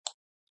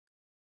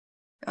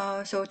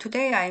So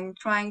today I'm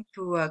trying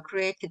to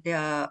create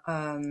the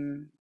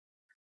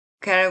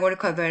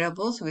categorical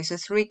variables with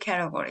three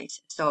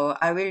categories. So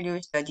I will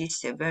use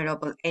this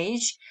variable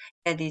age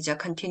that is a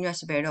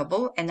continuous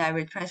variable, and I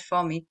will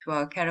transform it to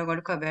a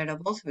categorical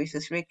variables with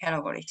three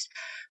categories.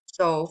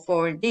 So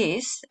for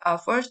this,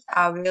 first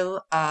I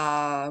will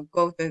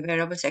go to the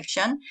variable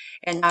section,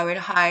 and I will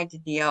hide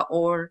the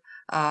all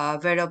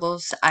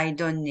variables I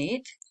don't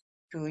need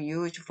to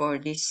use for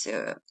this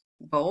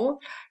goal.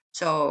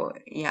 So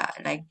yeah,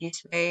 like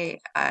this way,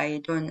 I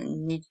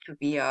don't need to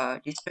be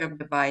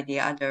disturbed by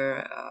the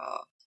other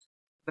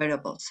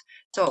variables.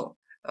 So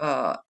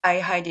I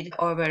hide it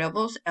all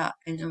variables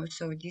and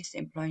also this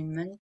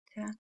employment.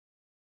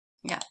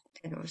 Yeah,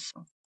 that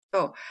also.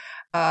 So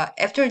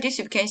after this,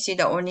 you can see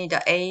that only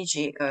the age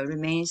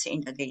remains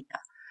in the data.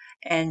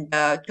 And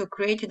to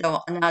create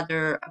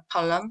another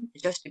column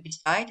just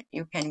beside,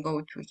 you can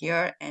go to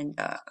here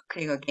and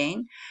click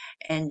again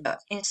and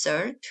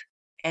insert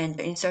and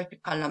insert the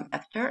column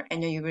after,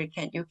 and you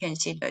can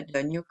see that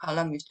the new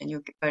column is the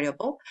new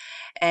variable.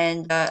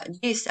 And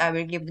this I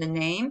will give the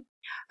name.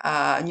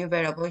 New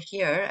variable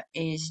here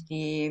is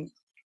the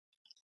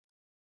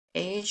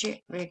age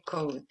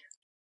recode.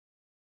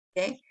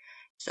 Okay.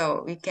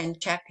 So we can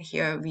check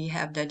here, we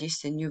have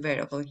this new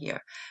variable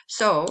here.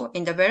 So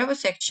in the variable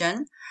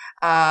section,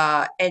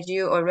 as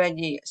you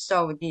already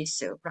saw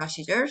this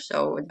procedure,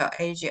 so the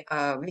age,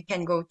 we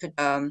can go to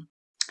the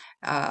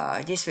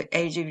this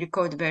age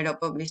recode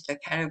variable with the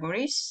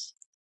categories,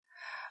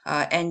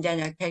 and then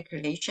a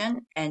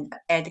calculation and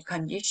add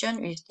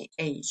condition with the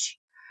age.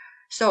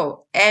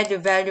 So add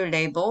value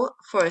label.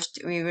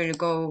 First, we will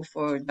go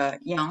for the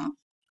young,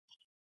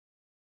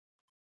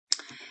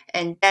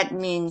 and that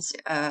means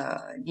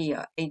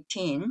the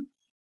 18.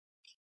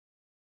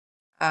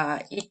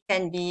 It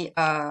can be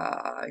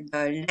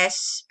the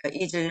less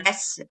is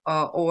less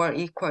or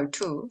equal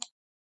to.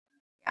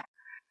 Yeah.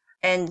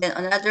 And then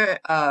another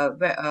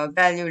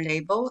value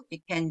label,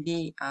 it can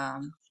be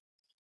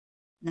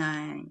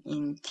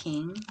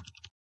 19,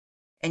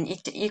 and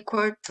it's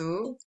equal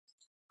to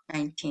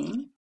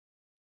 19.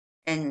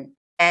 And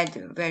add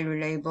value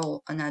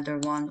label, another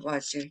one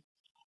was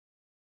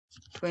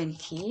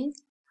 20,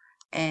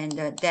 and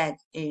that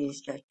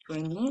is the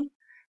 20.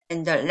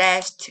 And the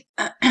last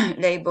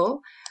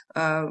label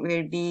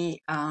will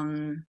be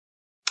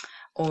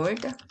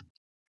old,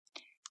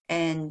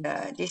 and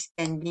this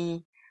can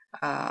be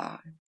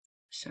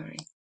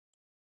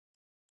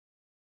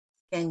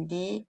can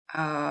be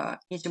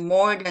is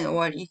more than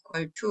or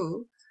equal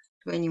to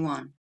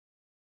 21,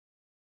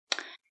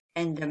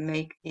 and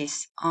make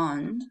this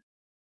on,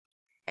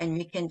 and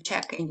we can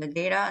check in the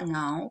data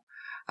now.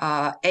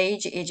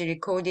 Age is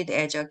recorded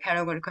as a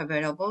categorical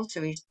variable,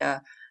 so it's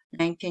the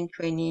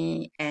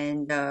 1920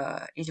 and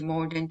is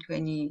more than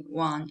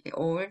 21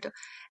 old,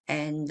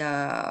 and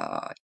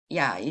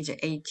yeah, is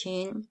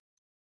 18,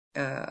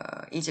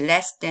 is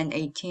less than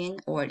 18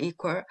 or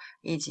equal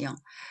is young.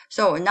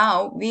 So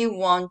now we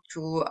want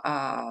to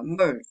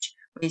merge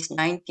with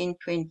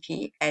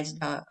 1920 as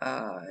the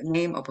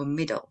name of a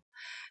middle.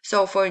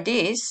 So for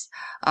this,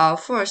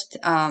 first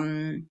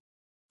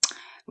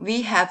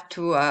we have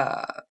to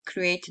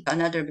create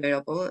another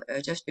variable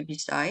just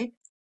beside.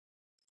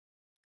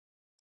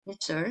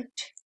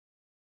 Insert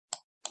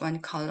one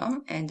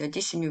column, and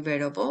this new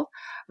variable,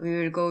 we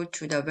will go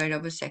to the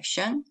variable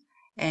section,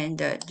 and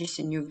this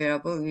new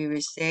variable we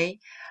will say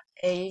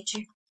age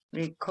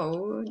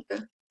recode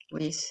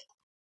with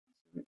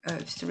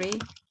three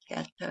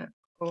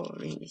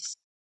categories.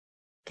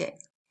 Okay,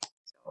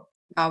 so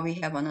now we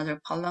have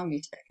another column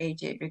with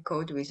age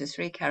recode with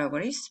three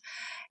categories,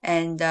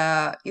 and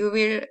you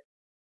will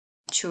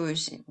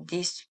choose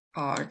this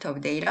part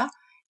of data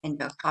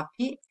and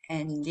copy,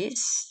 and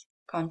this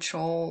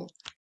Control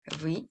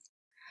V.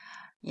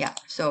 Yeah,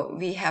 so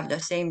we have the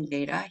same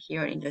data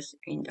here in the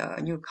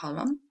new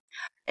column.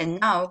 And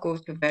now go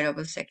to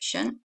variable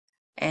section,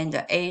 and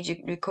the age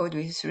recode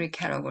with three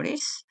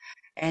categories,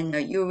 and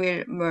you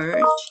will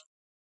merge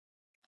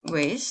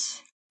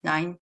with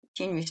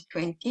 19 with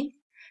 20.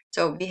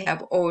 So we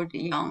have old,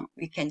 young,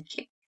 we can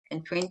keep,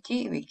 and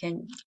 20 we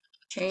can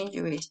change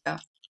with the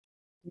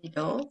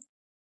middle.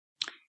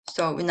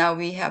 So now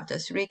we have the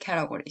three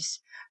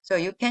categories. So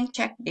you can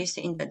check this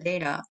in the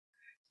data.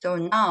 So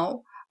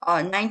now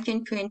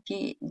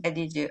 1920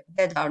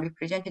 that are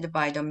represented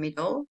by the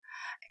middle,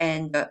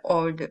 and the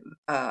old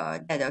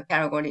that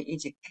category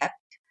is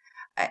kept,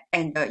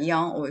 and the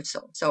young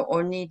also. So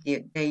only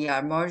they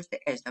are merged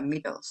as the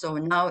middle. So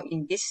now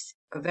in this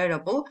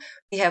variable,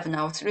 we have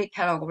now three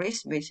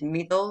categories with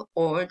middle,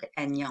 old,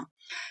 and young.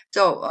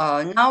 So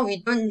now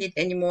we don't need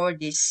anymore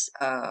this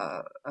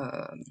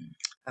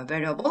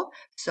variable.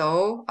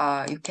 So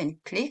you can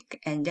click,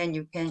 and then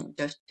you can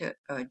just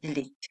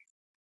delete.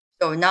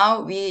 So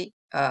now we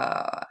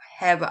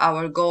have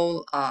our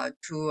goal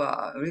to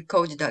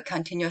recode the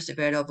continuous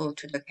variable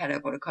to the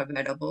categorical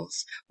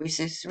variables with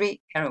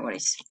three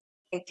categories.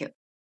 Thank you.